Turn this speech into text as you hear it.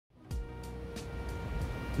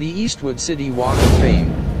The Eastwood City Walk of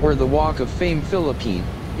Fame, or the Walk of Fame Philippine,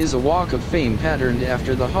 is a walk of fame patterned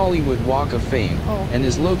after the Hollywood Walk of Fame, and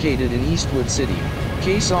is located in Eastwood City,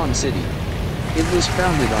 Quezon City. It was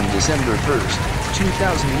founded on December 1,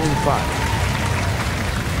 2005.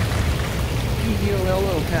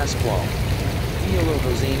 Piolo Pascual. Piolo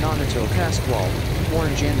Nonato Pascual,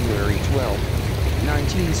 born January 12,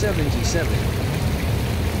 1977.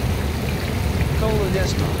 Kuh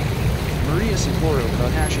Ledesma. Maria Socorro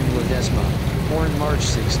Hashim Ledesma, born March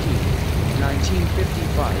 16,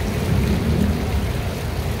 1955.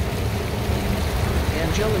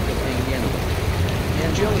 Angelica Panganiban.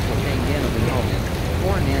 Angelica Panganiban-Homan,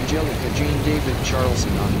 born Angelica Jane David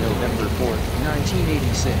Charlson on November 4,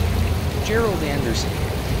 1986. Gerald Anderson.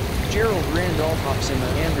 Gerald Randolph Opsima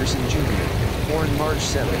Anderson Jr., born March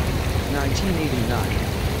 7, 1989.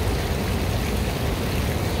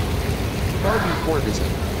 Barbie Forteza.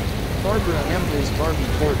 Barbara Embas Barbie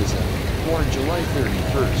Forteza, born July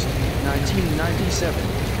 31, 1997.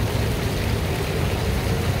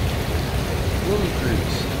 Willie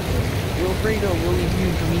Cruz. Wilfredo Willie Hugh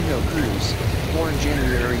Camino Cruz, born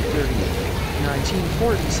January 30,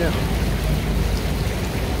 1947.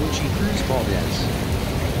 Luchi Cruz Valdez.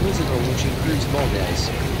 Lizado Luchi Cruz Valdez,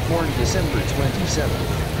 born December 27,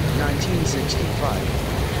 1965.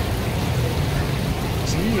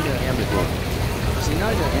 Zenaida Amador.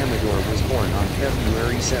 Zenaida Amador was born on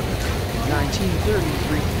February 7,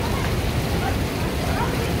 1933.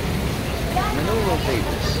 Manolo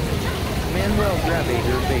Davis. Manuel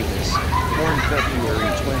Grabador Davis, born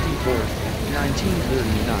February 24,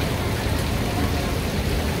 1939.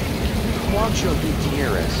 Juancho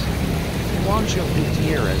Gutierrez. Juancho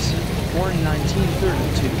Gutierrez, born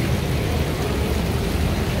 1932.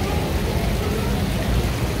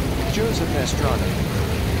 Joseph Estrada.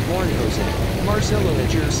 Born Jose Marcelo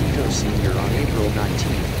Ejercito Sr. on April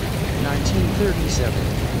 19, 1937.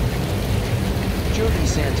 Jody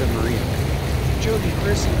Santa Maria. Jody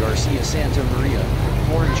Chrissy Garcia Santa Maria,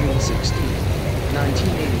 born June 16,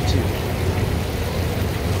 1982.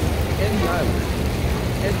 Eddie Eilert.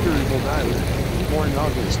 Edgar Evil Eilert, born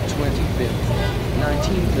August 25,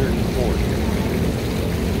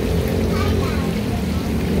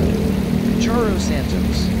 1934. Charo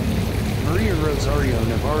Santos. Maria Rosario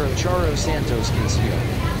Navarro Charo Santos Castillo,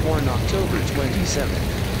 born October 27,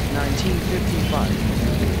 1955.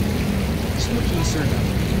 Snooki Serna.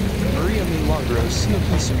 Maria Milagros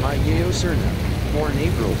Snooki Sumayo Serna, born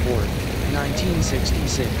April 4,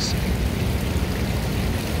 1966.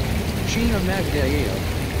 Shana Magdaeo.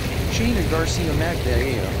 Shana Garcia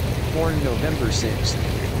Magdaeo, born November 6,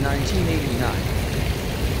 1989.